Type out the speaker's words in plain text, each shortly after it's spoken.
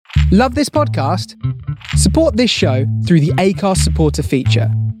Love this podcast? Support this show through the Acast supporter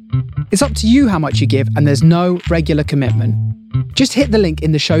feature. It's up to you how much you give, and there's no regular commitment. Just hit the link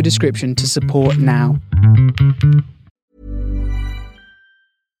in the show description to support now.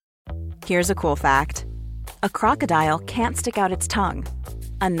 Here's a cool fact. A crocodile can't stick out its tongue.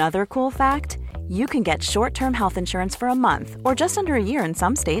 Another cool fact, you can get short-term health insurance for a month or just under a year in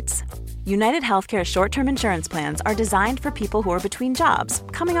some states. United Healthcare short-term insurance plans are designed for people who are between jobs,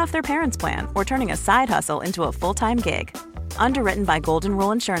 coming off their parents' plan, or turning a side hustle into a full-time gig. Underwritten by Golden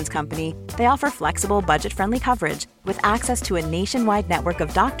Rule Insurance Company, they offer flexible, budget-friendly coverage with access to a nationwide network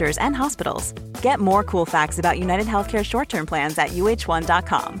of doctors and hospitals. Get more cool facts about United Healthcare short-term plans at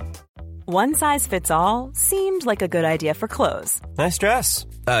uh1.com. One size fits all seemed like a good idea for clothes. Nice dress.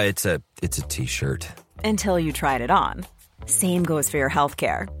 It's a t-shirt. Until you tried it on. Same goes for your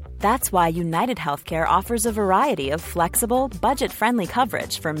healthcare. That's why United Healthcare offers a variety of flexible, budget-friendly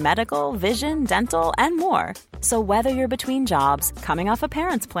coverage for medical, vision, dental, and more. So whether you're between jobs, coming off a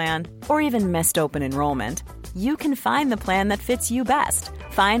parent's plan, or even missed open enrollment, you can find the plan that fits you best.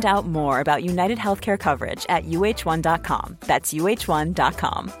 Find out more about United Healthcare coverage at uh1.com. That's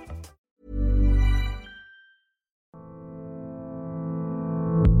uh1.com.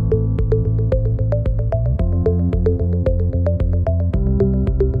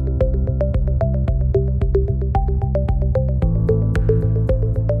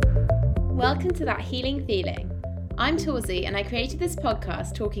 Welcome to That Healing Feeling. I'm Torzy, and I created this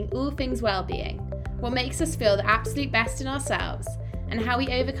podcast talking all things well-being, what makes us feel the absolute best in ourselves, and how we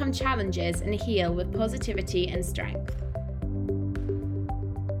overcome challenges and heal with positivity and strength.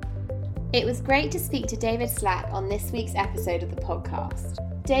 It was great to speak to David Slack on this week's episode of the podcast.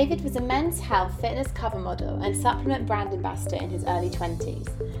 David was a men's health fitness cover model and supplement brand ambassador in his early 20s,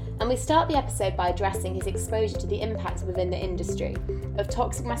 and we start the episode by addressing his exposure to the impacts within the industry of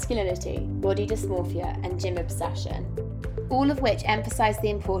toxic masculinity, body dysmorphia, and gym obsession, all of which emphasise the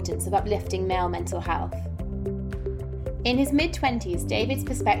importance of uplifting male mental health. In his mid-20s, David's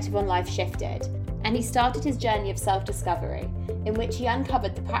perspective on life shifted, and he started his journey of self-discovery, in which he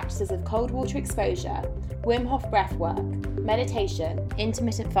uncovered the practices of cold water exposure, Wim Hof breathwork, meditation,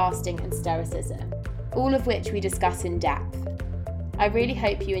 intermittent fasting, and stoicism, all of which we discuss in depth. I really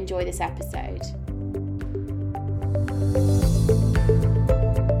hope you enjoy this episode.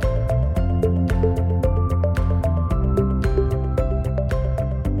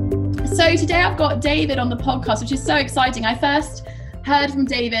 So today I've got David on the podcast, which is so exciting. I first heard from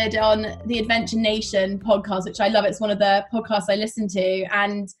David on the Adventure Nation podcast, which I love. It's one of the podcasts I listen to.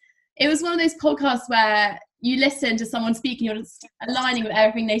 And it was one of those podcasts where you listen to someone speaking, you're just aligning with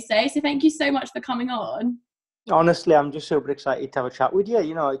everything they say. So thank you so much for coming on. Honestly, I'm just super excited to have a chat with you.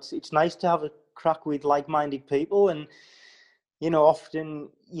 You know, it's nice to have a crack with like-minded people, and you know, often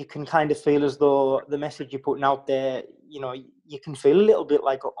you can kind of feel as though the message you're putting out there, you know, you can feel a little bit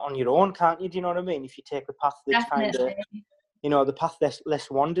like on your own, can't you? Do you know what I mean? If you take the path that's kind of, you know, the path less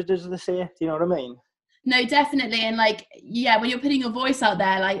wandered, as they say. Do you know what I mean? No, definitely. And like, yeah, when you're putting your voice out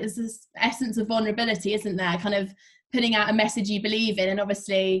there, like there's this essence of vulnerability, isn't there? Kind of putting out a message you believe in. And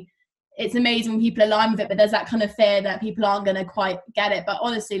obviously it's amazing when people align with it, but there's that kind of fear that people aren't going to quite get it. But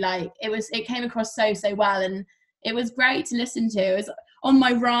honestly, like it came across so well, and it was great to listen to. It was on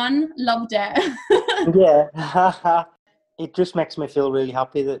my run, loved it. Yeah. It just makes me feel really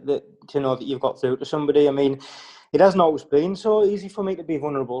happy that to know that you've got through to somebody. I mean, it hasn't always been so easy for me to be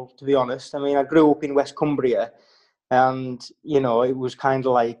vulnerable, to be honest. I mean, I grew up in West Cumbria, and, you know, it was kind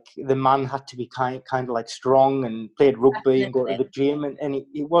of like the man had to be kind of like strong and played rugby and go to the gym. And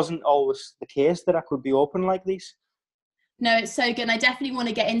it wasn't always the case that I could be open like this. No, it's so good. And I definitely want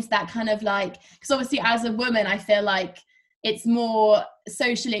to get into that kind of like, because obviously as a woman, I feel like it's more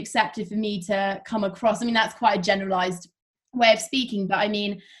socially accepted for me to come across. I mean, that's quite a generalized way of speaking, but I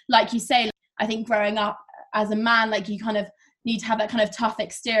mean, like you say, I think growing up as a man, like you kind of need to have that kind of tough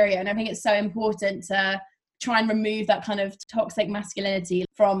exterior, and I think it's so important to try and remove that kind of toxic masculinity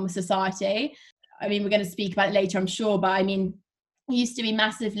from society. I mean, we're going to speak about it later, I'm sure, but I mean, you used to be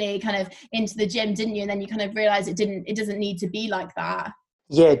massively kind of into the gym, didn't you? And then you kind of realize it doesn't need to be like that.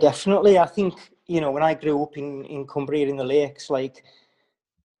 Yeah, definitely. I think, you know, when I grew up in Cumbria in the Lakes, like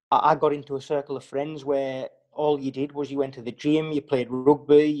I got into a circle of friends where all you did was you went to the gym, you played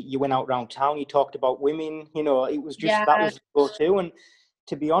rugby, you went out around town, you talked about women, you know, it was just, that was the go-to. And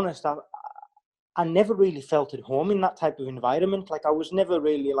to be honest, I never really felt at home in that type of environment. Like I was never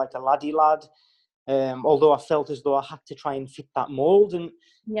really like a laddie lad. Although I felt as though I had to try and fit that mould. And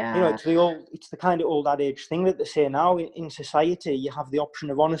Yeah. it's the kind of old adage thing that they say now in society. You have the option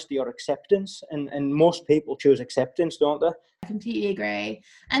of honesty or acceptance, and most people choose acceptance, don't they? I completely agree.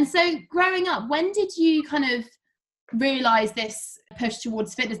 And so, growing up, when did you kind of realise this push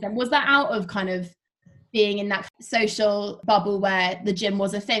towards fitness? Then was that out of kind of being in that social bubble where the gym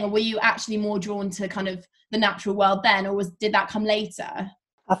was a thing, or were you actually more drawn to kind of the natural world then, or did that come later?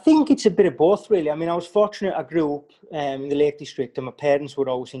 I think it's a bit of both, really. I mean, I was fortunate. I grew up in the Lake District, and my parents were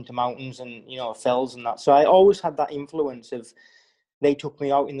always into mountains and, fells and that. So I always had that influence of, they took me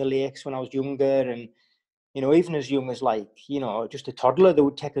out in the lakes when I was younger, and, even as young as just a toddler, they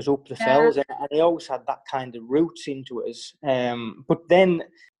would take us up the fells, and they always had that kind of roots into us. But then,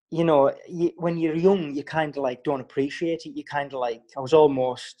 when you're young, you kind of don't appreciate it. You kind of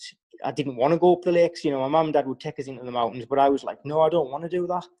I didn't want to go up the lakes. My mum and dad would take us into the mountains, but I was like, no, I don't want to do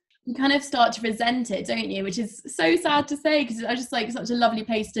that. You kind of start to resent it, don't you? Which is so sad to say, because I just such a lovely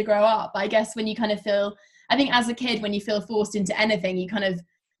place to grow up. But I guess when you kind of feel, I think as a kid, when you feel forced into anything, you kind of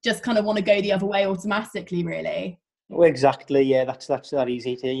want to go the other way automatically, really. Well, exactly. Yeah, that's that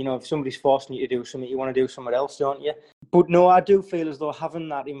easy to, if somebody's forcing you to do something, you want to do something else, don't you? But no, I do feel as though having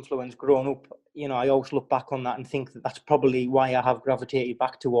that influence growing up, I always look back on that and think that that's probably why I have gravitated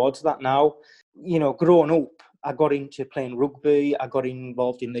back towards that now. Growing up, I got into playing rugby, I got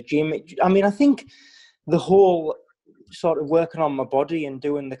involved in the gym. I think the whole sort of working on my body and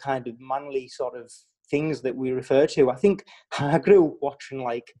doing the kind of manly sort of things that we refer to, I think I grew up watching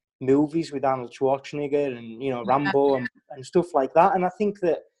movies with Arnold Schwarzenegger and, Rambo and stuff like that. And I think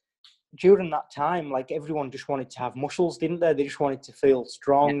that during that time, everyone just wanted to have muscles, didn't they? They just wanted to feel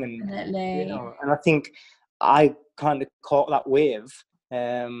strong. Definitely. And I think I kind of caught that wave.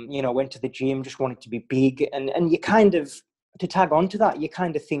 Went to the gym, just wanted to be big. And you kind of, to tag on to that, you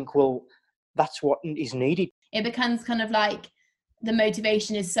kind of think, well, that's what is needed. It becomes kind of the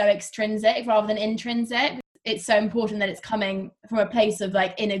motivation is so extrinsic rather than intrinsic. It's so important that it's coming from a place of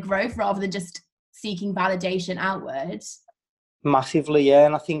inner growth rather than just seeking validation outwards. Massively, yeah.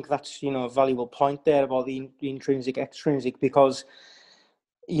 And I think that's, a valuable point there about the intrinsic, extrinsic, because,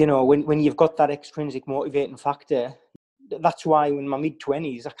 when you've got that extrinsic motivating factor, that's why in my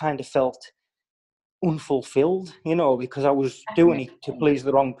mid-20s, I kind of felt unfulfilled, because I was doing it to please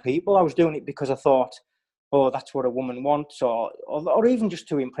the wrong people. I was doing it because I thought, oh, that's what a woman wants, or even just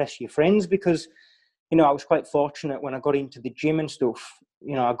to impress your friends, because, I was quite fortunate when I got into the gym and stuff.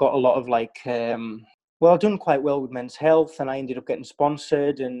 I got a lot of I've done quite well with Men's Health, and I ended up getting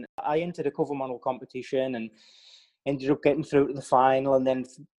sponsored, and I entered a cover model competition and ended up getting through to the final. And then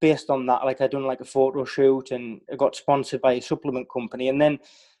based on that, I done a photo shoot, and I got sponsored by a supplement company. And then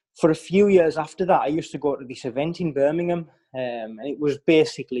for a few years after that, I used to go to this event in Birmingham, and it was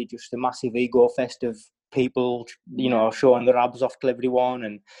basically just a massive ego fest of people, showing their abs off to everyone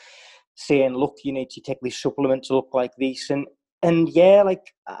and saying, look, you need to take this supplement to look like this. And yeah,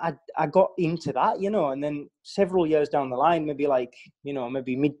 I got into that, and then several years down the line, maybe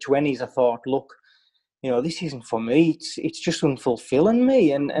maybe mid-20s, I thought, look, this isn't for me. It's just unfulfilling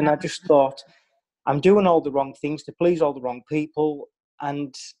me. And I just thought, I'm doing all the wrong things to please all the wrong people.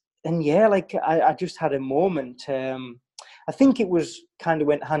 And yeah, I just had a moment. I think it was kind of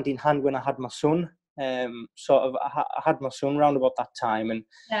went hand in hand when I had my son. I had my son around about that time, and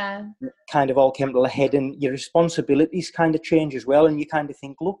kind of all came to a head, and your responsibilities kind of change as well, and you kind of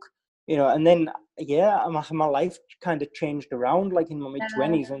think, look, and then my life kind of changed around in my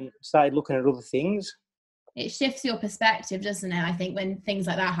mid-20s and started looking at other things. It shifts your perspective, doesn't it? I think when things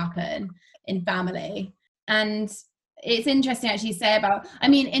like that happen in family. And it's interesting actually you say about,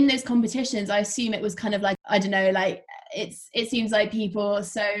 in those competitions, I assume it was kind of I don't know, it seems like people are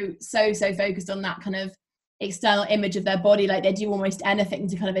so focused on that kind of external image of their body, they do almost anything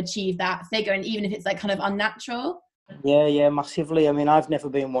to kind of achieve that figure, and even if it's kind of unnatural. Yeah, massively. I've never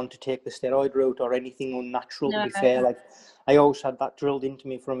been one to take the steroid route or anything unnatural, to be fair. I always had that drilled into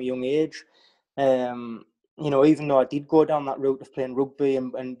me from a young age. Even though I did go down that route of playing rugby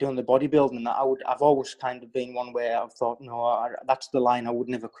and doing the bodybuilding, I've always kind of been one where I've thought, no, that's the line I would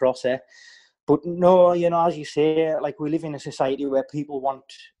never cross. But no, as you say, we live in a society where people want,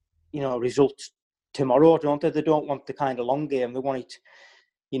 results tomorrow, don't they? They don't want the kind of long game. They want it,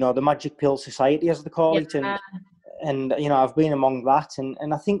 the magic pill society, as they call it. And I've been among that.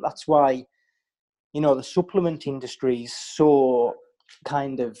 And I think that's why, the supplement industry is so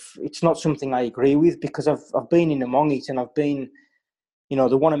kind of, it's not something I agree with, because I've been in among it, and I've been, they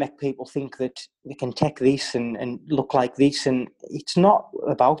want to make people think that they can take this and look like this, and it's not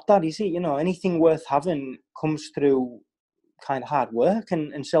about that, is it? Anything worth having comes through kind of hard work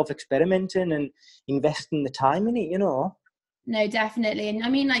and self-experimenting and investing the time in it, you know. No, definitely. And I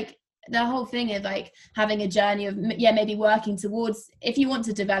mean, like, the whole thing of like having a journey of maybe working towards, if you want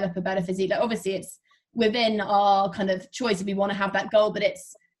to develop a better physique, like obviously it's within our kind of choice if we want to have that goal, but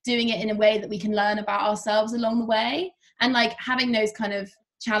it's doing it in a way that we can learn about ourselves along the way, and like having those kind of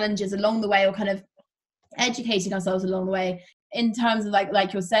challenges along the way, or kind of educating ourselves along the way. In terms of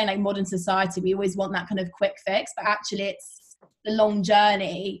like you're saying, like modern society, we always want that kind of quick fix, but actually it's the long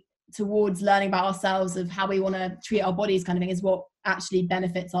journey towards learning about ourselves, of how we want to treat our bodies kind of thing, is what actually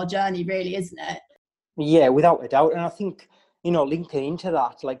benefits our journey, really, isn't it? Yeah, without a doubt. And I think, you know, linking into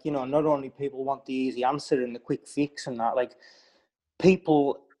that, like, you know, not only people want the easy answer and the quick fix and that, like,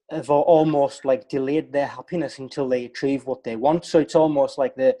 people have almost like delayed their happiness until they achieve what they want. So it's almost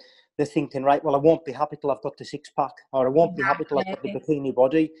like they're thinking, right, well, I won't be happy till I've got the six-pack, or I won't be happy till I've got the bikini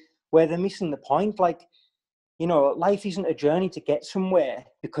body, where they're missing the point. Like, you know, life isn't a journey to get somewhere,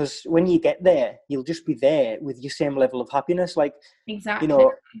 because when you get there, you'll just be there with your same level of happiness. Like, exactly.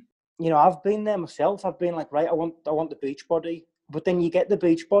 You know, I've been there myself. I've been like, right, I want the beach body, but then you get the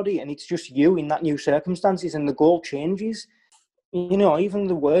beach body and it's just you in that new circumstances, and the goal changes. You know, even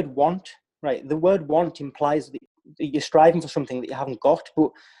the word want, right? The word want implies that you're striving for something that you haven't got,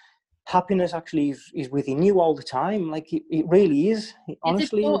 but happiness actually is within you all the time. Like, it really is.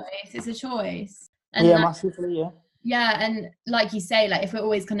 Honestly, it's a choice. And yeah, massively, yeah. Yeah, and like you say, like if we're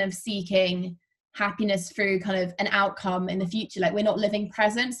always kind of seeking happiness through kind of an outcome in the future, like we're not living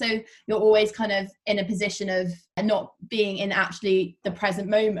present, so you're always kind of in a position of not being in actually the present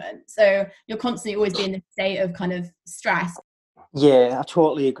moment, so you're constantly always being in a state of kind of stress. Yeah, I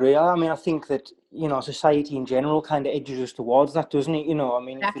totally agree. I mean, I think that, you know, society in general kind of edges us towards that, doesn't it? You know, I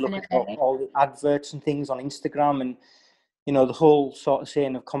mean, Definitely. If you look at all the adverts and things on Instagram, and, you know, the whole sort of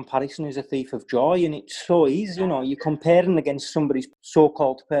saying of comparison is a thief of joy, and it's so easy, you know, you're comparing against somebody's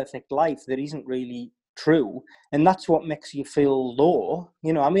so-called perfect life that isn't really true, and that's what makes you feel low.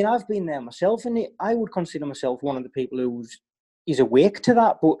 You know, I mean, I've been there myself, and I would consider myself one of the people is awake to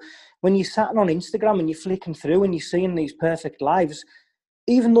that. But when you're sat on Instagram and you're flicking through and you're seeing these perfect lives,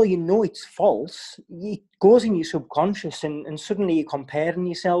 even though you know it's false, it goes in your subconscious, and suddenly you're comparing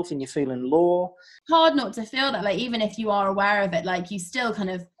yourself and you're feeling low. Hard not to feel that, like, even if you are aware of it, like you still kind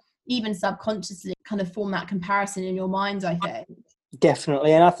of, even subconsciously, kind of form that comparison in your mind, I think.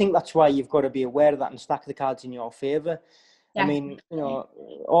 Definitely. And I think that's why you've got to be aware of that and stack the cards in your favour. I mean, you know,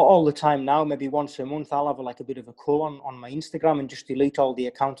 all the time now, maybe once a month, I'll have a bit of a cull on my Instagram and just delete all the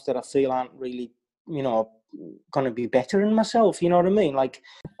accounts that I feel aren't really, you know, going to be better in myself. You know what I mean? Like,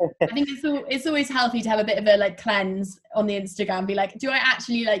 I think it's always healthy to have a bit of a like cleanse on the Instagram. Be like, do I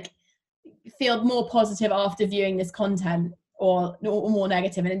actually like feel more positive after viewing this content, or more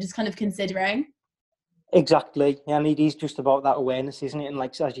negative? And just kind of considering. Exactly, and it is just about that awareness, isn't it? And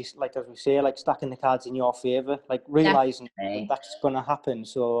like as we say, like stacking the cards in your favour, like realising that's going to happen.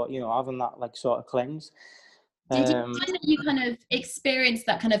 So, you know, having that like sort of cleanse. Did you find that you kind of experienced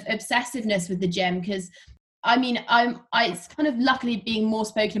that kind of obsessiveness with the gym? Because I mean, it's kind of luckily being more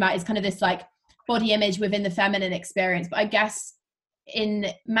spoken about is kind of this like body image within the feminine experience, but I guess in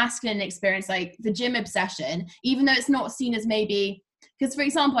masculine experience, like the gym obsession, even though it's not seen as maybe, because for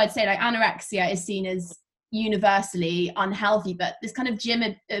example, I'd say like anorexia is seen as universally unhealthy, but this kind of gym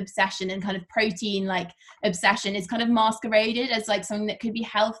obsession and kind of protein like obsession is kind of masqueraded as like something that could be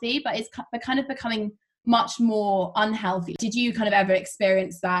healthy, but it's kind of becoming much more unhealthy. Did you kind of ever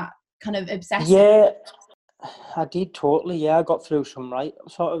experience that kind of obsession? Yeah, I did totally. Yeah, I got through some right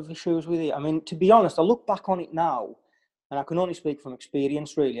sort of issues with it. I mean, to be honest, I look back on it now, and I can only speak from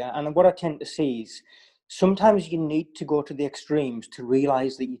experience, really. And what I tend to see is sometimes you need to go to the extremes to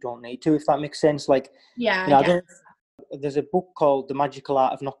realise that you don't need to, if that makes sense. Like, yeah, you know, there's a book called The Magical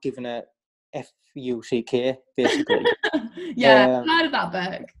Art of Not Giving a F-U-C-K, basically. Yeah, I've heard of that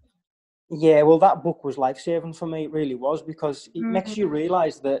book. Yeah, well, that book was life-saving for me. It really was, because it makes you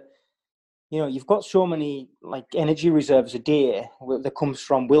realise that, you know, you've got so many like energy reserves a day that comes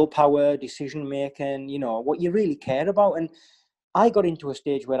from willpower, decision making, you know, what you really care about. And I got into a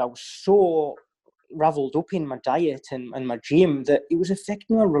stage where I was so raveled up in my diet and my gym that it was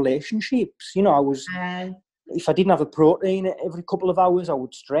affecting my relationships. You know, I was, if I didn't have a protein every couple of hours, I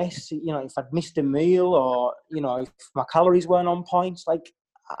would stress. You know, if I'd missed a meal, or, you know, if my calories weren't on point, like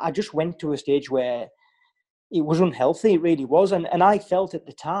I just went to a stage where it was unhealthy. It really was. And I felt at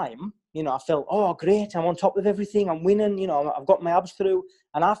the time, you know, I felt, oh, great, I'm on top of everything, I'm winning, you know, I've got my abs through,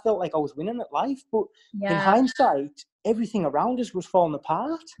 and I felt like I was winning at life. But in hindsight, everything around us was falling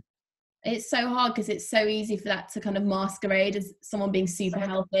apart. It's so hard because it's so easy for that to kind of masquerade as someone being super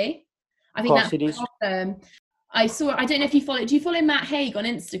healthy. I think that's the problem. I don't know if you do you follow Matt Haig on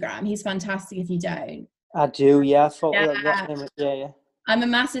Instagram? He's fantastic if you don't. I do, yeah. I thought Yeah. that's him. Yeah. I'm a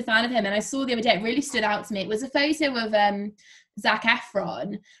massive fan of him, and I saw the other day, it really stood out to me. It was a photo of Zac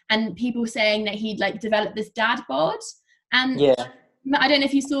Efron, and people saying that he'd like developed this dad bod. And yeah. I don't know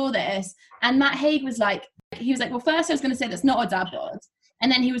if you saw this. And Matt Haig was like, well, first I was going to say that's not a dad bod.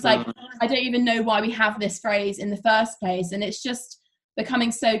 And then he was like, I don't even know why we have this phrase in the first place. And it's just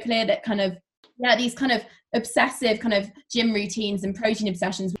becoming so clear that kind of, these kind of obsessive kind of gym routines and protein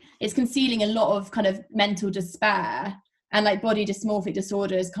obsessions, it's concealing a lot of kind of mental despair, and like body dysmorphic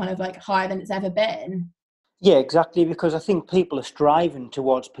disorder is kind of like higher than it's ever been. Yeah, exactly. Because I think people are striving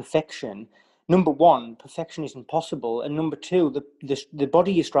towards perfection. Number one, perfection isn't possible. And number two, the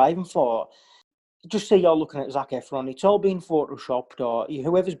body you're striving for, just say you're looking at Zac Efron, it's all been photoshopped, or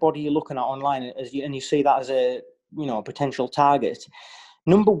whoever's body you're looking at online, and you see that as a potential target.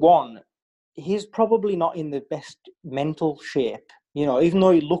 Number one, he's probably not in the best mental shape. Even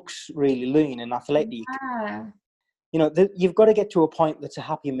though he looks really lean and athletic. Yeah. You've got to get to a point that's a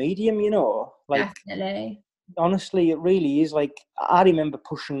happy medium. Definitely. Honestly, it really is. Like, I remember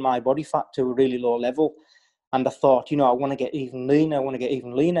pushing my body fat to a really low level, and I thought, I want to get even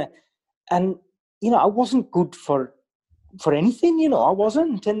leaner. And I wasn't good for anything. I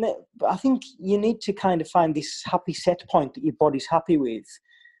wasn't. And I think you need to kind of find this happy set point that your body's happy with.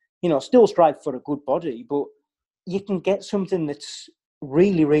 Still strive for a good body, but you can get something that's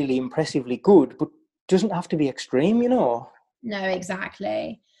really, really impressively good, but doesn't have to be extreme. No,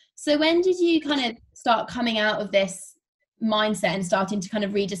 exactly. So when did you kind of start coming out of this mindset and starting to kind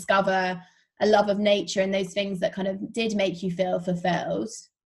of rediscover a love of nature and those things that kind of did make you feel fulfilled?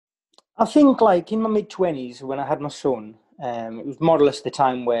 I think like in my mid-20s when I had my son, it was more or less the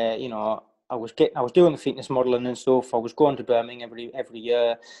time where, I was doing the fitness modelling and stuff. I was going to Birmingham every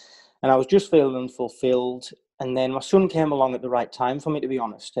year, and I was just feeling unfulfilled. And then my son came along at the right time for me, to be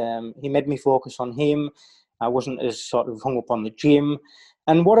honest. He made me focus on him. I wasn't as sort of hung up on the gym.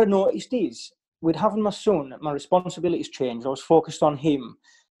 And what I noticed is, with having my son, my responsibilities changed. I was focused on him,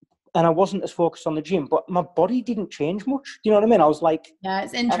 and I wasn't as focused on the gym. But my body didn't change much. Do you know what I mean? I was like... Yeah,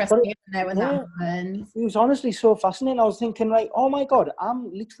 it's interesting, isn't it, when that happens? It was honestly so fascinating. I was thinking, like, oh my God,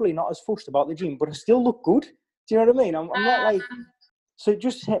 I'm literally not as fussed about the gym, but I still look good. Do you know what I mean? I'm not like... So it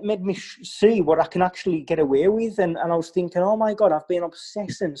just made me see what I can actually get away with. And I was thinking, oh my God, I've been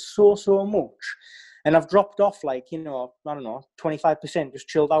obsessing so much. And I've dropped off like, I don't know, 25%, just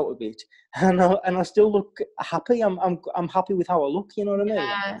chilled out a bit. And I still look happy. I'm happy with how I look, you know what I mean?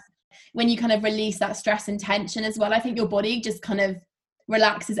 Yeah. When you kind of release that stress and tension as well, I think your body just kind of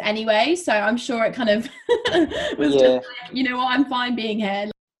relaxes anyway. So I'm sure it kind of was just like, you know what, I'm fine being here.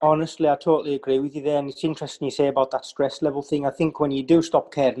 Honestly, I totally agree with you there. And it's interesting you say about that stress level thing. I think when you do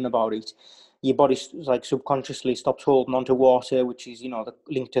stop caring about it, your body like subconsciously stops holding onto water, which is, the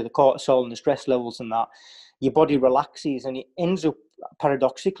link to the cortisol and the stress levels and that. Your body relaxes, and it ends up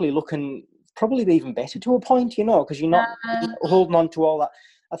paradoxically looking probably even better to a point, because you're not holding on to all that.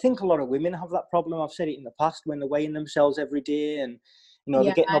 I think a lot of women have that problem. I've said it in the past when they're weighing themselves every day and,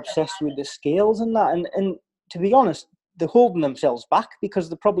 they're getting obsessed with the scales and that. And to be honest, they're holding themselves back because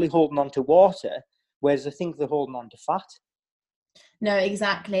they're probably holding on to water, whereas they think they're holding on to fat. No,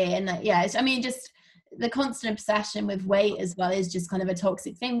 exactly. And just the constant obsession with weight as well is just kind of a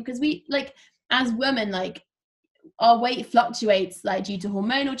toxic thing, because we, like, as women, like, our weight fluctuates like due to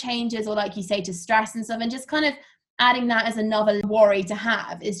hormonal changes, or like you say, to stress and stuff, and just kind of adding that as another worry to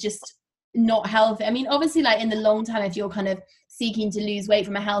have is just not healthy. I mean, obviously, like, in the long term, if you're kind of seeking to lose weight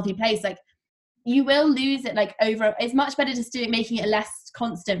from a healthy place, like, you will lose it like over. It's much better just making it a less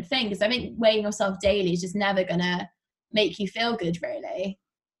constant thing, because I think weighing yourself daily is just never gonna make you feel good, really.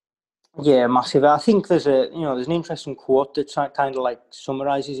 Yeah, massive. I think there's an interesting quote that kind of like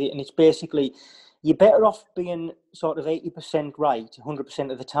summarizes it, and it's basically, you're better off being sort of 80% right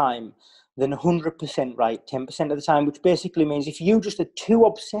 100% of the time than 100% right 10% of the time, which basically means if you just are too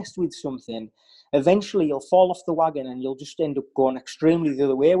obsessed with something, eventually you'll fall off the wagon and you'll just end up going extremely the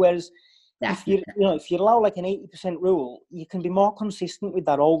other way. Whereas if you allow like an 80% rule, you can be more consistent with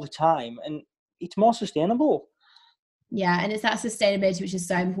that all the time, and it's more sustainable. Yeah, and it's that sustainability which is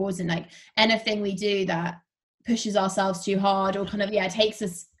so important. Like, anything we do that pushes ourselves too hard or kind of takes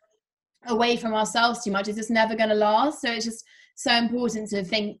us away from ourselves too much is just never going to last. So it's just so important to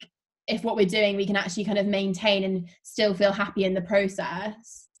think if what we're doing we can actually kind of maintain and still feel happy in the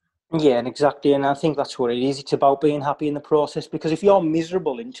process. Yeah, and exactly. And I think that's what it is. It's about being happy in the process, because if you're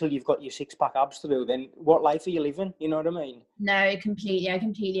miserable until you've got your six-pack abs to do, then what life are you living? You know what I mean? No, I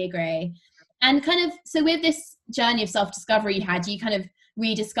completely agree. And kind of, so with this journey of self-discovery you had, you kind of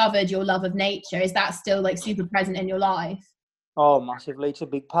rediscovered your love of nature? Is that still like super present in your life? Oh, massively. It's a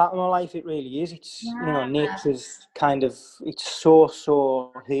big part of my life. It really is. It's, Yeah. nature's kind of, it's so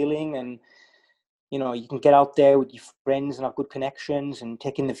healing, and, you can get out there with your friends and have good connections and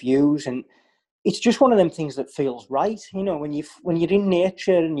taking the views. And it's just one of them things that feels right. When you're in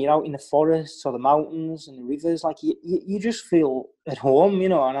nature and you're out in the forests or the mountains and the rivers, like you just feel at home,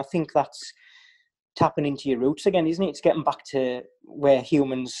 and I think that's tapping into your roots again, isn't it? It's getting back to where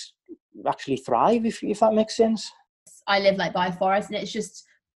humans actually thrive, if that makes sense. I live like by a forest, and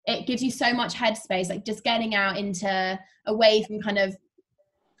it gives you so much headspace, like just getting out away from kind of,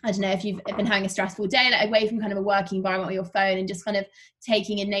 I don't know if you've been having a stressful day, like away from kind of a working environment or your phone, and just kind of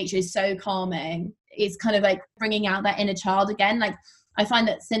taking in nature is so calming. It's kind of like bringing out that inner child again. Like I find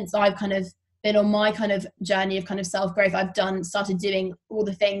that since I've kind of been on my kind of journey of kind of self-growth, I've started doing all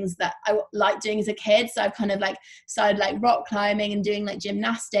the things that I liked doing as a kid. So I've kind of like started like rock climbing and doing like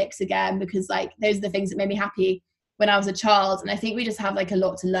gymnastics again, because like those are the things that made me happy when I was a child. And I think we just have like a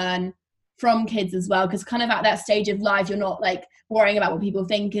lot to learn from kids as well, because kind of at that stage of life, you're not like worrying about what people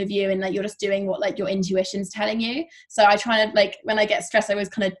think of you, and like you're just doing what like your intuition's telling you. So I try to, like, when I get stressed, I always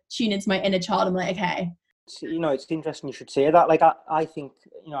kind of tune into my inner child. I'm like, okay. It's interesting you should say that. Like I think,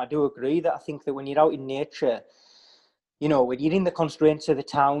 I do agree that I think that when you're out in nature, when you're in the constraints of the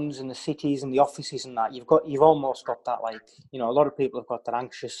towns and the cities and the offices and that, you've almost got that, like, a lot of people have got that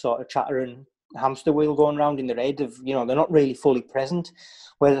anxious sort of chattering hamster wheel going around in their head of, they're not really fully present.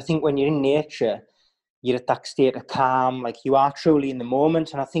 Whereas I think when you're in nature, you're at that state of calm, like you are truly in the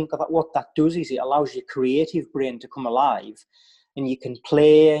moment. And I think that what that does is it allows your creative brain to come alive, and you can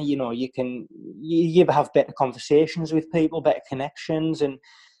play, you have better conversations with people, better connections. And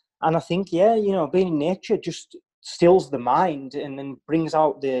I think, being in nature just stills the mind and then brings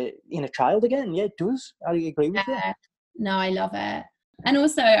out the inner child again. Yeah, it does. I agree with you. No, I love it. And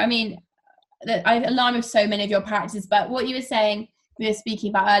also, I mean, I align with so many of your practices, but what you were saying, we were speaking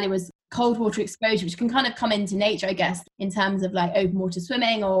about earlier, was cold water exposure, which can kind of come into nature, I guess, in terms of like open water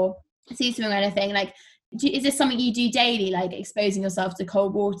swimming or sea swimming or anything. Like, is this something you do daily, like exposing yourself to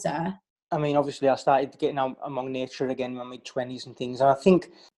cold water? I mean, obviously I started getting out among nature again in my mid-20s and things, and I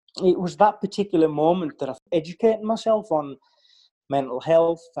think it was that particular moment that I educated myself on mental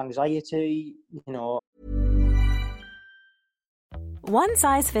health, anxiety, One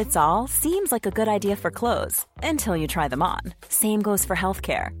size fits all seems like a good idea for clothes until you try them on. Same goes for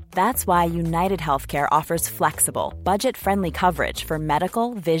healthcare. That's why United Healthcare offers flexible, budget-friendly coverage for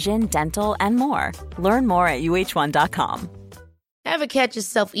medical, vision, dental, and more. Learn more at uh1.com. Ever catch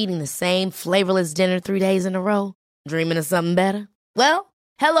yourself eating the same flavorless dinner 3 days in a row? Dreaming of something better? Well,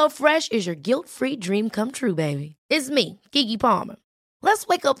 HelloFresh is your guilt-free dream come true, baby. It's me, Keke Palmer. Let's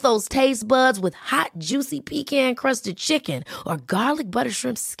wake up those taste buds with hot, juicy pecan-crusted chicken or garlic butter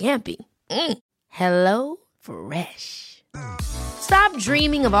shrimp scampi. Hello Fresh. Stop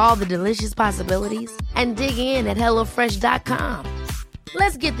dreaming of all the delicious possibilities and dig in at HelloFresh.com.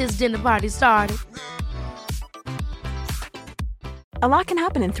 Let's get this dinner party started. A lot can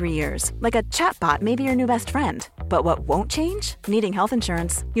happen in 3 years, like a chatbot may be your new best friend. But what won't change? Needing health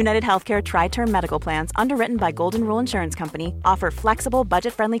insurance. United Healthcare Tri-Term Medical Plans, underwritten by Golden Rule Insurance Company, offer flexible,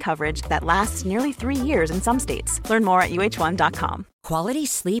 budget-friendly coverage that lasts nearly 3 years in some states. Learn more at uh1.com. Quality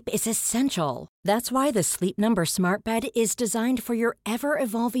sleep is essential. That's why the Sleep Number Smart Bed is designed for your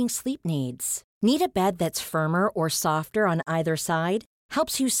ever-evolving sleep needs. Need a bed that's firmer or softer on either side?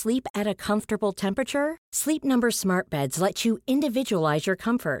 Helps you sleep at a comfortable temperature? Sleep Number Smart Beds let you individualize your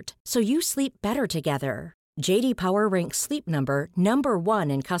comfort, so you sleep better together. J.D. Power ranks Sleep Number number 1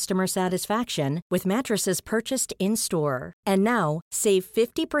 in customer satisfaction with mattresses purchased in-store. And now, save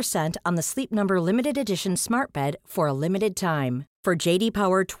 50% on the Sleep Number Limited Edition Smart Bed for a limited time. For J.D.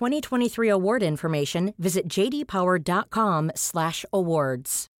 Power 2023 award information, visit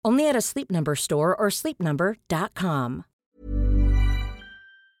jdpower.com/awards. Only at a Sleep Number store or sleepnumber.com.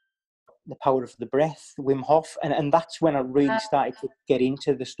 The power of the breath, Wim Hof, and that's when I really started to get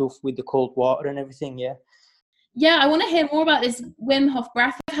into the stuff with the cold water and everything. Yeah, I want to hear more about this Wim Hof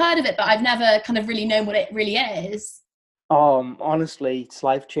breath. I've heard of it, but I've never kind of really known what it really is. Honestly, it's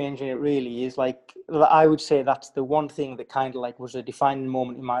life-changing. It really is. Like, I would say that's the one thing that kind of like was a defining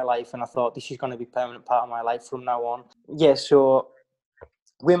moment in my life, and I thought this is going to be a permanent part of my life from now on. Yeah, so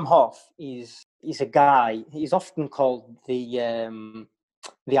Wim Hof is a guy. He's often called the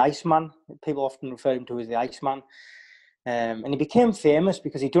Iceman. People often refer him to as the Iceman. And he became famous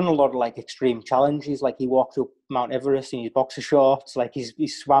because he'd done a lot of like extreme challenges. Like he walked up Mount Everest in his boxer shorts. Like he's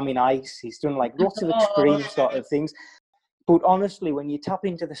swam in ice. He's done like lots of extreme sort of things. But honestly, when you tap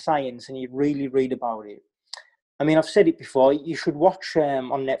into the science and you really read about it, I mean, I've said it before, you should watch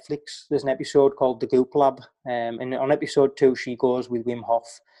on Netflix, there's an episode called The Goop Lab. And on episode 2, she goes with Wim Hof.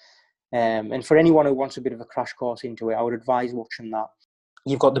 And for anyone who wants a bit of a crash course into it, I would advise watching that.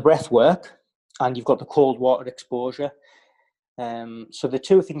 You've got the breath work and you've got the cold water exposure. So the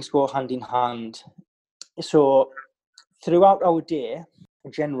two things go hand in hand. So throughout our day,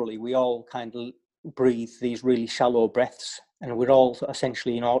 generally, we all kind of breathe these really shallow breaths, and we're all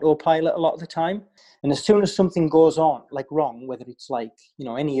essentially in autopilot a lot of the time. And as soon as something goes on, like wrong, whether it's like, you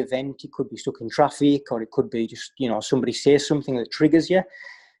know, any event, it could be stuck in traffic, or it could be just, you know, somebody says something that triggers you,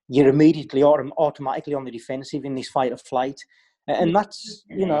 you're immediately automatically on the defensive in this fight or flight. And that's,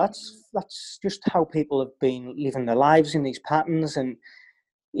 you know, that's just how people have been living their lives in these patterns. And,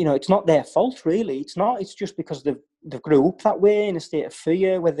 you know, it's not their fault, really. It's just because they've grew up that way in a state of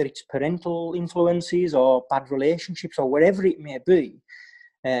fear, whether it's parental influences or bad relationships or whatever it may be.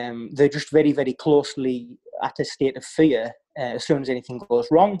 They're just very, very closely at a state of fear as soon as anything goes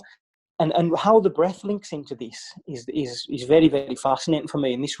wrong. And how the breath links into this is very, very fascinating for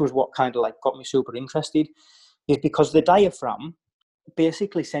me. And this was what kind of like got me super interested, is because the diaphragm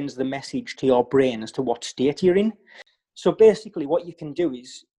basically sends the message to your brain as to what state you're in. So basically what you can do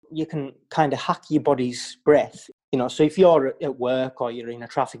is you can kind of hack your body's breath. You know, so if you're at work or you're in a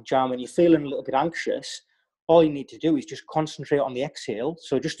traffic jam and you're feeling a little bit anxious, all you need to do is just concentrate on the exhale.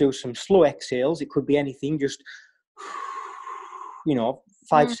 So just do some slow exhales. It could be anything, just, you know,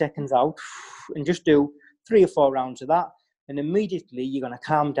 5 seconds out, and just do 3 or 4 rounds of that. And immediately you're going to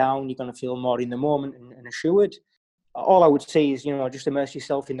calm down. You're going to feel more in the moment and assured. All I would say is, you know, just immerse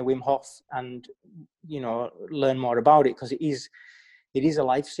yourself in the Wim Hof and, you know, learn more about it, because it is a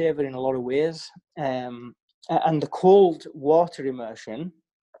lifesaver in a lot of ways. And the cold water immersion.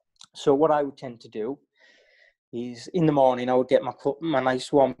 So what I would tend to do is in the morning, I would get my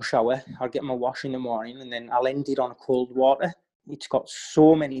nice warm shower. I'll get my wash in the morning, and then I'll end it on cold water. It's got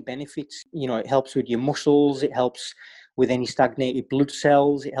so many benefits. You know, it helps with your muscles. It helps with any stagnated blood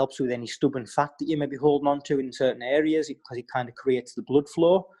cells. It helps with any stubborn fat that you may be holding on to in certain areas, because it kind of creates the blood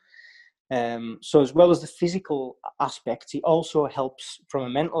flow. So as well as the physical aspects, it also helps from a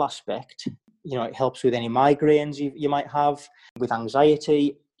mental aspect. You know, it helps with any migraines you might have, with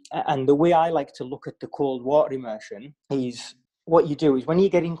anxiety. And the way I like to look at the cold water immersion is, what you do is when you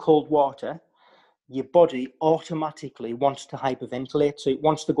get in cold water, your body automatically wants to hyperventilate. So it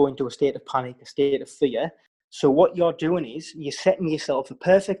wants to go into a state of panic, a state of fear. So what you're doing is you're setting yourself a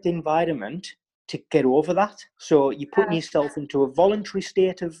perfect environment to get over that. So you're putting yourself into a voluntary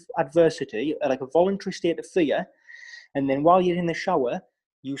state of adversity, like a voluntary state of fear. And then while you're in the shower,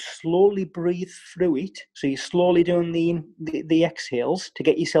 you slowly breathe through it. So you're slowly doing the exhales to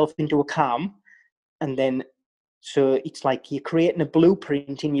get yourself into a calm. And then, so it's like you're creating a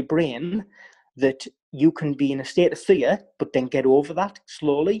blueprint in your brain that you can be in a state of fear, but then get over that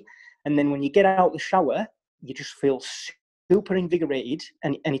slowly. And then when you get out of the shower, you just feel super invigorated.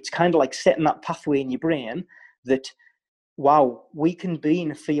 And it's kind of like setting that pathway in your brain that, wow, we can be in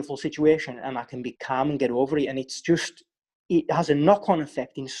a fearful situation and I can be calm and get over it. And it's just, it has a knock-on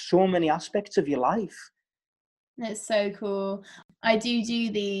effect in so many aspects of your life. It's so cool. I do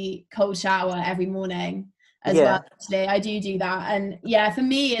the cold shower every morning as well. Actually, I do that. And yeah, for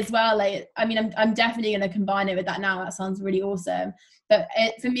me as well, like, I mean, I'm definitely going to combine it with that now. That sounds really awesome. But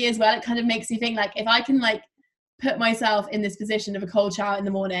for me as well, it kind of makes me think, like, if I can like put myself in this position of a cold shower in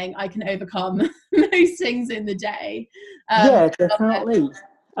the morning, I can overcome most things in the day. Yeah, definitely.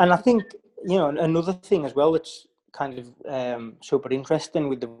 And I think, you know, another thing as well that's kind of super interesting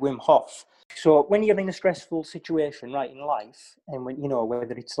with the Wim Hof. So when you're in a stressful situation, right, in life, and when, you know,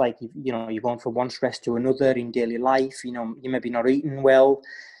 whether it's like, you know, you're going from one stress to another in daily life, you know, you may be not eating well,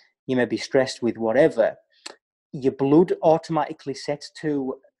 you may be stressed with whatever, your blood automatically sets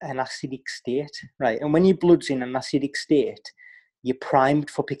to an acidic state, right? And when your blood's in an acidic state, you're primed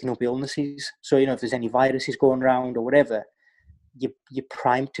for picking up illnesses. So, you know, if there's any viruses going around or whatever, you're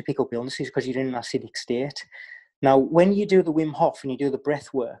primed to pick up illnesses because you're in an acidic state. Now, when you do the Wim Hof and you do the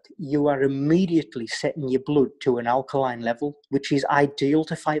breath work, you are immediately setting your blood to an alkaline level, which is ideal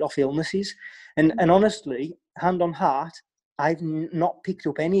to fight off illnesses. And honestly, hand on heart, I've not picked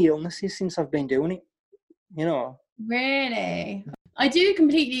up any illnesses since I've been doing it, you know. Really? I do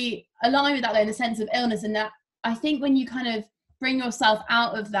completely align with that, though, in the sense of illness, and that I think when you kind of bring yourself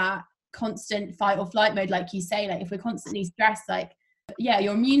out of that constant fight or flight mode, like you say, like if we're constantly stressed, like, yeah,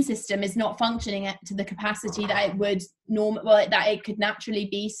 your immune system is not functioning to the capacity that it would that it could naturally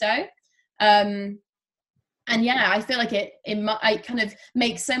be. So, and yeah, I feel like it kind of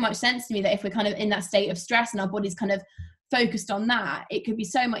makes so much sense to me that if we're kind of in that state of stress and our body's kind of focused on that, it could be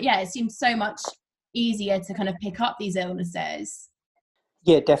so much. Yeah, it seems so much easier to kind of pick up these illnesses.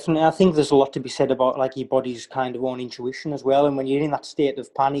 Yeah, definitely. I think there's a lot to be said about like your body's kind of own intuition as well. And when you're in that state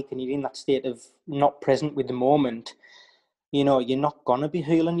of panic and you're in that state of not present with the moment, you know, you're not going to be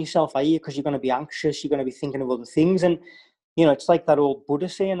healing yourself, are you? Because you're going to be anxious, you're going to be thinking of other things. And, you know, it's like that old Buddha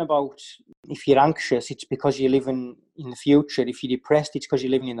saying about if you're anxious, it's because you're living in the future. If you're depressed, it's because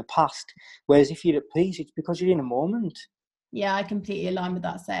you're living in the past. Whereas if you're at peace, it's because you're in a moment. Yeah, I completely align with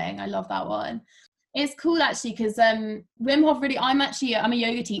that saying. I love that one. It's cool actually because Wim Hof really, I'm a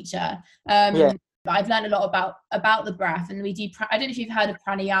yoga teacher. But I've learned a lot about the breath, and we do, I don't know if you've heard of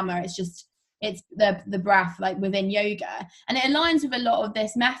pranayama. It's the breath like within yoga, and it aligns with a lot of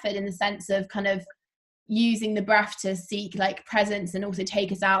this method in the sense of kind of using the breath to seek like presence and also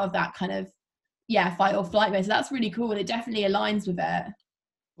take us out of that kind of fight or flight mode. So that's really cool, and it definitely aligns with it.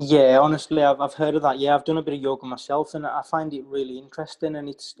 Yeah, honestly, I've heard of that. Yeah, I've done a bit of yoga myself, and I find it really interesting. And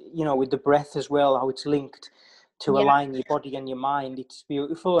it's, you know, with the breath as well, how it's linked to align your body and your mind. It's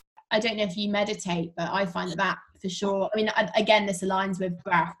beautiful. I don't know if you meditate, but I find that for sure. I mean, again, this aligns with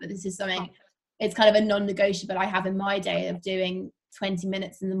breath, but this is something, it's kind of a non-negotiable I have in my day of doing 20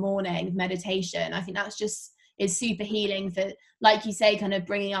 minutes in the morning meditation. I think that's just is super healing for, like you say, kind of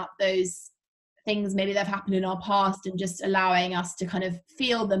bringing up those things maybe that have happened in our past and just allowing us to kind of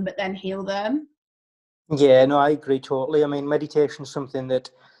feel them but then heal them. Yeah, no, I agree totally. I mean, meditation is something that,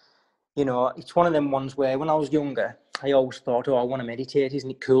 you know, it's one of them ones where when I was younger, I always thought, I want to meditate.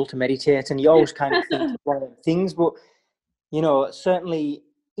 Isn't it cool to meditate? And you always kind of think one of them things. But, you know, certainly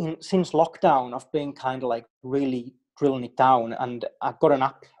since lockdown, I've been kind of like really drilling it down. And I've got an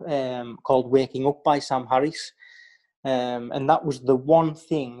app called Waking Up by Sam Harris. And that was the one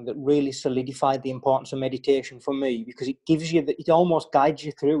thing that really solidified the importance of meditation for me, because it gives you it almost guides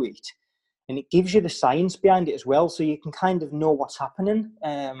you through it, and it gives you the science behind it as well, so you can kind of know what's happening.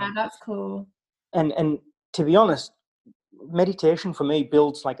 That's cool. And to be honest, meditation for me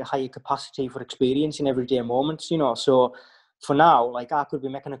builds like a higher capacity for experiencing everyday moments, you know. So for now, like I could be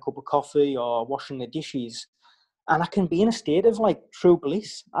making a cup of coffee or washing the dishes, and I can be in a state of like true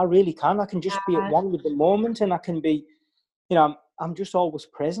bliss. I really can. I can just be at one with the moment, and I can be, you know, I'm just always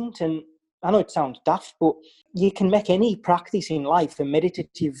present. And I know it sounds daft, but you can make any practice in life a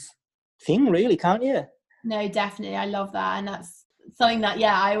meditative thing, really, can't you? No, definitely. I love that. And that's something that,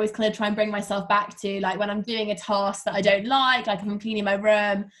 I always kind of try and bring myself back to, like when I'm doing a task that I don't like if I'm cleaning my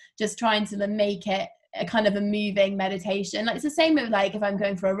room, just trying to make it a kind of a moving meditation. Like it's the same with like if I'm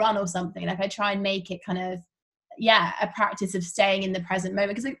going for a run or something, like I try and make it kind of a practice of staying in the present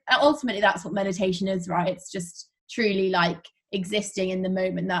moment, because ultimately that's what meditation is, right? It's just truly like existing in the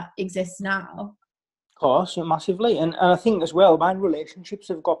moment that exists now. Of course, massively. And I think as well, my relationships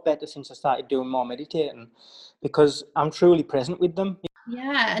have got better since I started doing more meditating, because I'm truly present with them.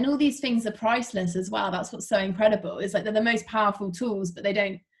 Yeah, and all these things are priceless as well. That's what's so incredible. It's like they're the most powerful tools, but they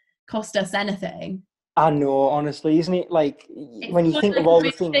don't cost us anything. I know, honestly, isn't it? Like when you think of all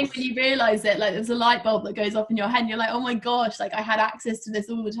the things, when you realise it, like there's a light bulb that goes off in your head, and you're like, oh my gosh, like I had access to this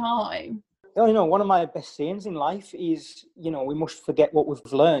all the time. You know, one of my best sayings in life is, you know, we must forget what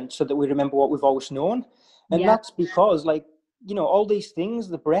we've learned so that we remember what we've always known. And that's because, like, you know, all these things,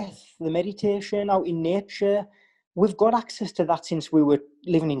 the breath, the meditation out in nature, we've got access to that since we were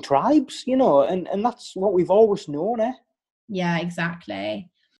living in tribes, you know, and that's what we've always known, eh? Yeah, exactly.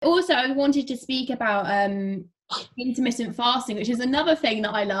 Also, I wanted to speak about intermittent fasting, which is another thing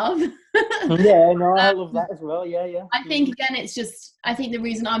that I love. Yeah, no, I love that as well. Yeah. I think again, I think the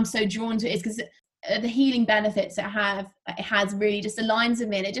reason I'm so drawn to it is because the healing benefits it has really just aligns with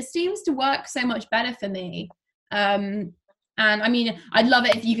me, and it just seems to work so much better for me. And I mean, I'd love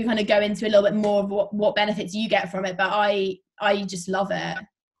it if you could kind of go into a little bit more of what benefits you get from it, but I just love it.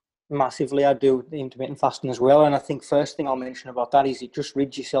 Massively, I do the intermittent fasting as well, and I think first thing I'll mention about that is it just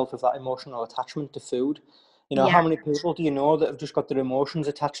rids yourself of that emotional attachment to food. You know, how many people do you know that have just got their emotions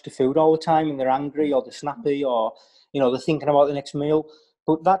attached to food all the time, and they're angry or they're snappy or, you know, they're thinking about the next meal?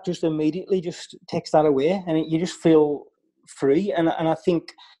 But that just immediately just takes that away, and you just feel free. And I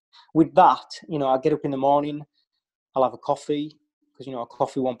think with that, you know, I get up in the morning, I'll have a coffee, because, you know, a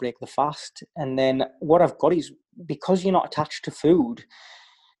coffee won't break the fast. And then what I've got is, because you're not attached to food,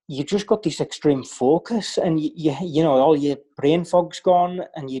 you just got this extreme focus, and you know, all your brain fog's gone,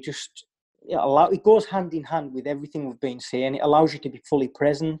 and you just it goes hand in hand with everything we've been saying. It allows you to be fully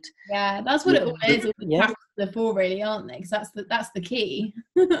present. Yeah, that's what it all is. All the practices before, really, aren't they? Because that's the key.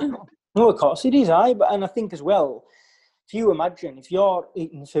 No, of course it is. And I think as well, if you imagine if you're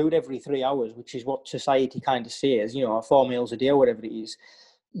eating food every 3 hours, which is what society kind of says, you know, 4 meals a day or whatever it is,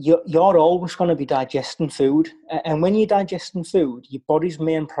 you're always going to be digesting food. And when you're digesting food, your body's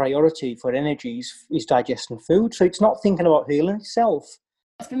main priority for energy is digesting food. So it's not thinking about healing itself.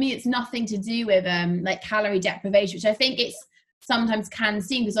 For me, it's nothing to do with like calorie deprivation, which I think it's sometimes can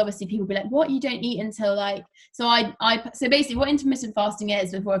seem, because obviously people be like, what, you don't eat until like, so so basically what intermittent fasting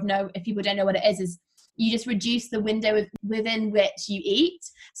is, if people don't know what it is you just reduce the window within which you eat.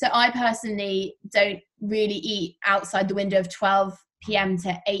 So I personally don't really eat outside the window of 12 p.m.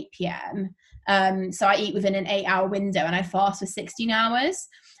 to 8 p.m. So I eat within an 8-hour window and I fast for 16 hours.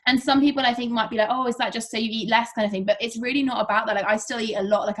 And some people I think might be like, oh, is that just so you eat less kind of thing? But it's really not about that. Like I still eat a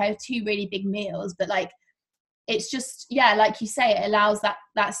lot. Like I have 2 really big meals, but like, it's just, yeah, like you say, it allows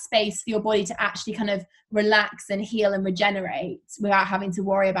that space for your body to actually kind of relax and heal and regenerate without having to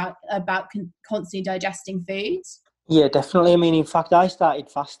worry about constantly digesting food. Yeah, definitely. I mean, in fact, I started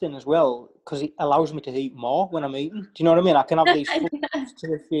fasting as well because it allows me to eat more when I'm eating. Do you know what I mean? I can have these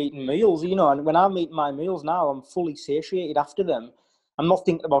satiating meals, you know, and when I'm eating my meals now, I'm fully satiated after them. I'm not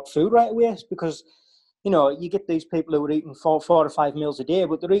thinking about food right away because, you know, you get these people who are eating 4 or 5 meals a day,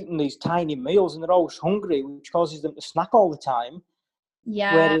 but they're eating these tiny meals and they're always hungry, which causes them to snack all the time.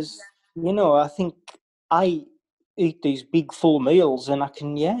 Yeah. Whereas, you know, I think I eat these big full meals and I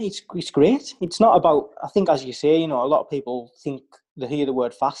can, it's great. It's not about, I think, as you say, you know, a lot of people think they hear the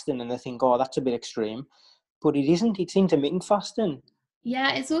word fasting and they think, oh, that's a bit extreme. But it isn't. It's intermittent fasting.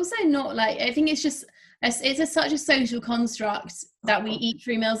 Yeah, it's also not like, I think it's just, it's such a social construct that we eat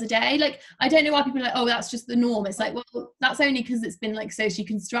 3 meals a day. Like, I don't know why people are like, oh, that's just the norm. It's like, well, that's only because it's been like socially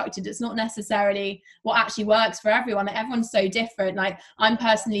constructed. It's not necessarily what actually works for everyone. Like, everyone's so different. Like, I'm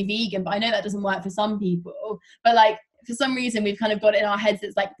personally vegan, but I know that doesn't work for some people. But like, for some reason, we've kind of got it in our heads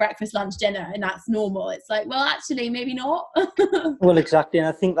it's like breakfast, lunch, dinner, and that's normal. It's like, well, actually, maybe not. Well, exactly. And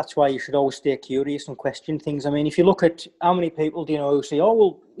I think that's why you should always stay curious and question things. I mean, if you look at how many people do you know who say, oh,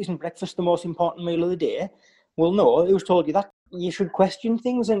 well, isn't breakfast the most important meal of the day? Well, no, who's told you that? You should question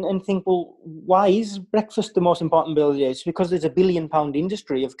things and think, well, why is breakfast the most important meal of the day? It's because there's a £1 billion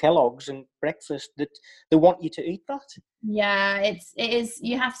industry of Kellogg's and breakfast that they want you to eat that. Yeah, it is.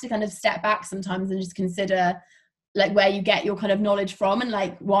 You have to kind of step back sometimes and just consider like where you get your kind of knowledge from and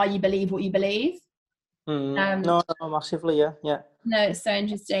like why you believe what you believe. No, massively, yeah. No, it's so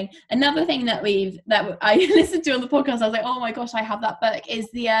interesting. Another thing that I listened to on the podcast, I was like, oh my gosh, I have that book,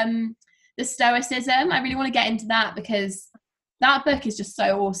 is the Stoicism. I really want to get into that because that book is just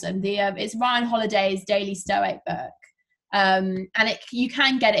so awesome. It's Ryan Holiday's Daily Stoic book. And you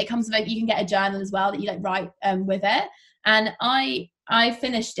can get it. It comes with, you can get a journal as well that you like write with it. And I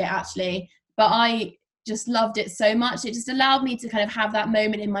finished it actually, but I just loved it so much. It just allowed me to kind of have that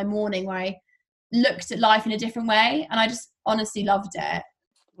moment in my morning where I looked at life in a different way, and I just honestly loved it.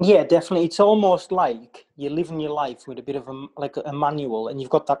 Yeah, definitely. It's almost like you're living your life with a bit of a manual, and you've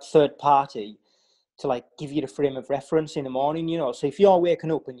got that third party to like give you the frame of reference in the morning, you know. So if you're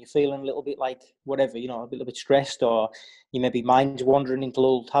waking up and you're feeling a little bit like whatever, you know, a little bit stressed, or you maybe mind's wandering into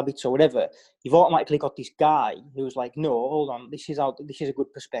old habits or whatever, you've automatically got this guy who's like, no, hold on, this is a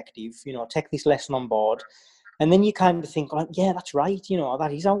good perspective, you know, take this lesson on board. And then you kind of think, like, yeah, that's right, you know,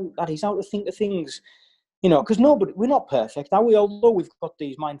 that is how to think of things, you know, because we're not perfect, are we? Although we've got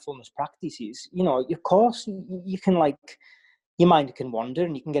these mindfulness practices, you know, of course you can like, your mind can wander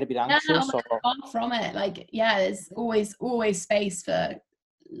and you can get a bit anxious. Far from it. Like, yeah, there's always space for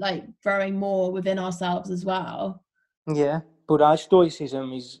like growing more within ourselves as well. Yeah, but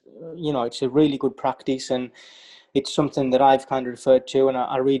Stoicism is, you know, it's a really good practice, and it's something that I've kind of referred to, and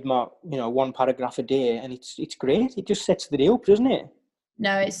I read my, you know, 1 paragraph a day, and it's great. It just sets the day up, doesn't it?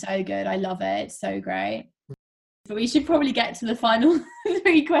 No, it's so good. I love it. It's so great. But we should probably get to the final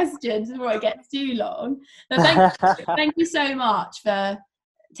 3 questions before it gets too long. But thank you so much for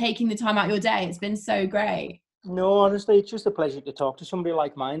taking the time out of your day. It's been so great. No, honestly, it's just a pleasure to talk to somebody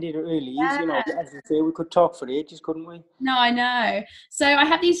like-minded. It really is. You know, as you say, we could talk for ages, couldn't we? No, I know. So I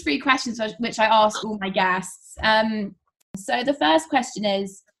have these 3 questions which I ask all my guests. So the first question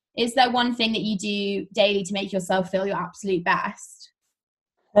is there one thing that you do daily to make yourself feel your absolute best?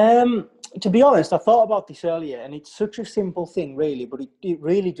 To be honest, I thought about this earlier, and it's such a simple thing, really, but it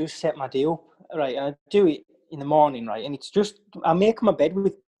really does set my day up, right? And I do it in the morning, right? And it's just, I make my bed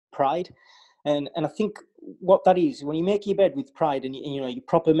with pride. And I think what that is, when you make your bed with pride and you know, you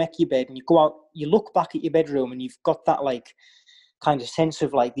proper make your bed and you go out, you look back at your bedroom and you've got that like kind of sense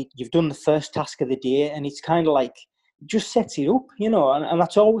of like you've done the first task of the day, and it's kind of like, it just sets it up, you know, and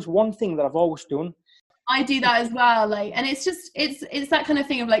that's always one thing that I've always done. I do that as well, like, and it's just it's that kind of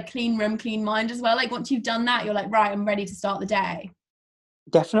thing of like clean room, clean mind as well. Like once you've done that, you're like, right, I'm ready to start the day.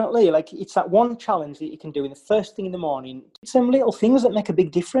 Definitely. Like, it's that one challenge that you can do in the first thing in the morning. It's them little things that make a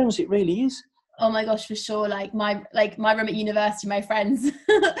big difference. It really is. Oh my gosh, for sure. Like my room at university, my friends,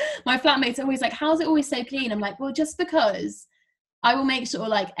 my flatmates are always like, how's it always so clean? I'm like, well, just because I will make sure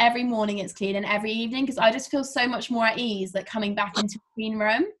like every morning it's clean and every evening, because I just feel so much more at ease like coming back into a clean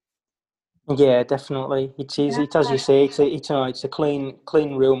room. Yeah, definitely. It's easy. It's, as you say, it's a clean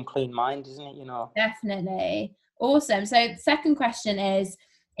room, clean mind, isn't it? Definitely. Awesome. So second question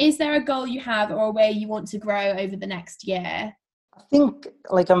is there a goal you have or a way you want to grow over the next year? I think,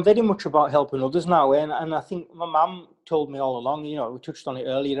 like, I'm very much about helping others now, and I think my mum told me all along, we touched on it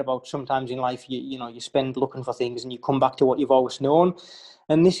earlier, about sometimes in life you spend looking for things and you come back to what you've always known.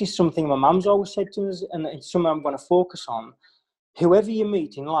 And this is something my mum's always said to us, and it's something I'm going to focus on. Whoever you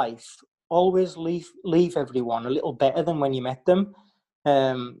meet in life, always leave everyone a little better than when you met them.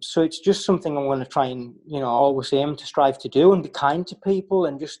 So it's just something I'm going to try and, always aim to strive to do, and be kind to people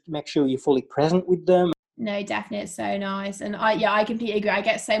and just make sure you're fully present with them. No, definitely. It's so nice. And I completely agree. I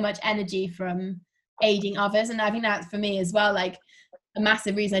get so much energy from aiding others. And I think that's for me as well, like a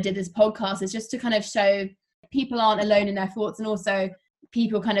massive reason I did this podcast is just to kind of show people aren't alone in their thoughts, and also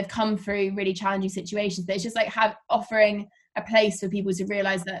people kind of come through really challenging situations. But it's just like offering a place for people to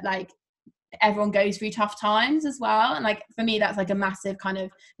realize that like everyone goes through tough times as well. And like for me, that's like a massive kind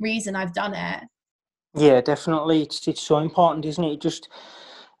of reason I've done it. Yeah, definitely. It's so important, isn't it? Just,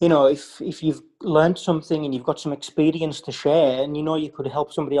 if you've learned something and you've got some experience to share, and you could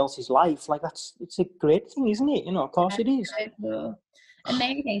help somebody else's life, like it's a great thing, isn't it? Of course it is. So cool.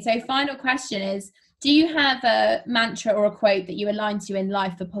 Amazing. So final question is, do you have a mantra or a quote that you align to in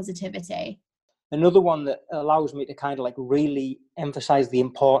life for positivity? Another one that allows me to kind of like really emphasize the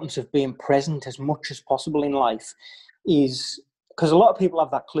importance of being present as much as possible in life is, because a lot of people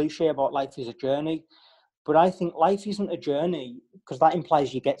have that cliche about life is a journey. But I think life isn't a journey, because that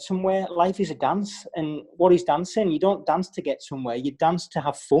implies you get somewhere. Life is a dance. And what is dancing? You don't dance to get somewhere. You dance to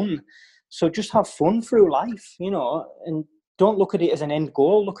have fun. So just have fun through life, and don't look at it as an end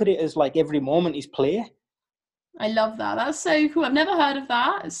goal. Look at it as like every moment is play. I love that. That's so cool. I've never heard of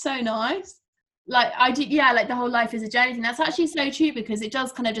that. It's so nice. Like I do, like the whole life is a journey thing. That's actually so true, because it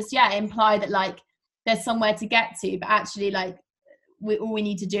does kind of just, imply that like there's somewhere to get to. But actually, like all we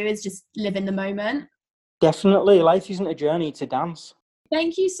need to do is just live in the moment. Definitely. Life isn't a journey, it's a dance.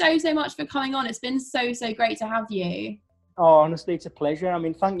 Thank you so much for coming on. It's been so great to have you. Oh, honestly, it's a pleasure. I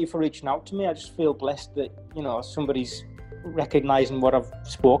mean, thank you for reaching out to me. I just feel blessed that, somebody's recognising what I've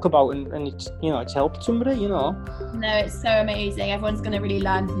spoke about, and it's, it's helped somebody, No, it's so amazing. Everyone's going to really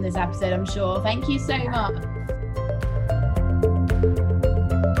learn from this episode, I'm sure. Thank you so much.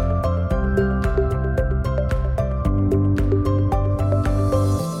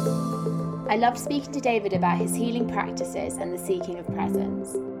 I loved speaking to David about his healing practices and the seeking of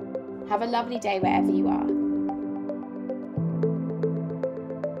presence. Have a lovely day wherever you are.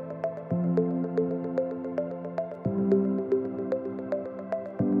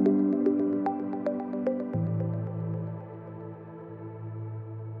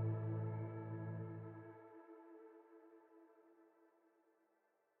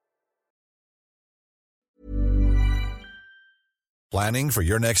 Planning for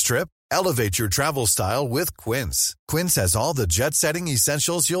your next trip? Elevate your travel style with Quince. Quince has all the jet-setting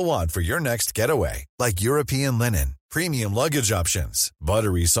essentials you'll want for your next getaway, like European linen, premium luggage options,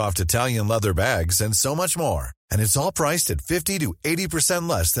 buttery soft Italian leather bags, and so much more. And it's all priced at 50 to 80%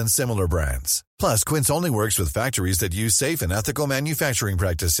 less than similar brands. Plus, Quince only works with factories that use safe and ethical manufacturing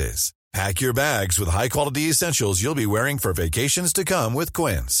practices. Pack your bags with high-quality essentials you'll be wearing for vacations to come with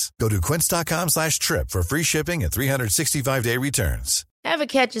Quince. Go to quince.com/trip for free shipping and 365-day returns. Ever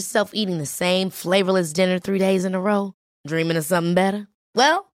catch yourself eating the same flavorless dinner 3 days in a row? Dreaming of something better?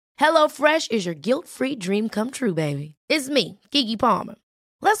 Well, HelloFresh is your guilt-free dream come true, baby. It's me, Keke Palmer.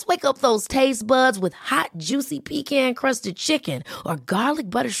 Let's wake up those taste buds with hot, juicy pecan-crusted chicken or garlic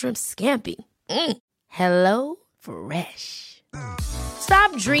butter shrimp scampi. Hello Fresh.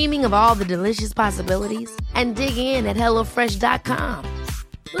 Stop dreaming of all the delicious possibilities and dig in at HelloFresh.com.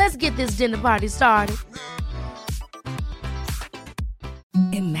 Let's get this dinner party started.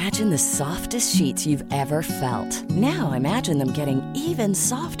 Imagine the softest sheets you've ever felt. Now imagine them getting even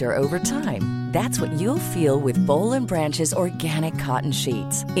softer over time. That's what you'll feel with Boll & Branch's organic cotton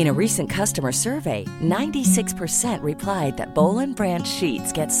sheets. In a recent customer survey, 96% replied that Boll & Branch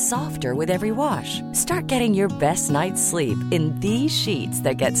sheets get softer with every wash. Start getting your best night's sleep in these sheets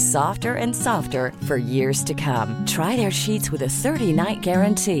that get softer and softer for years to come. Try their sheets with a 30-night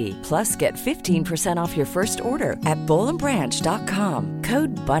guarantee. Plus, get 15% off your first order at bollandbranch.com.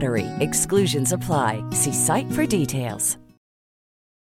 Code BUTTERY. Exclusions apply. See site for details.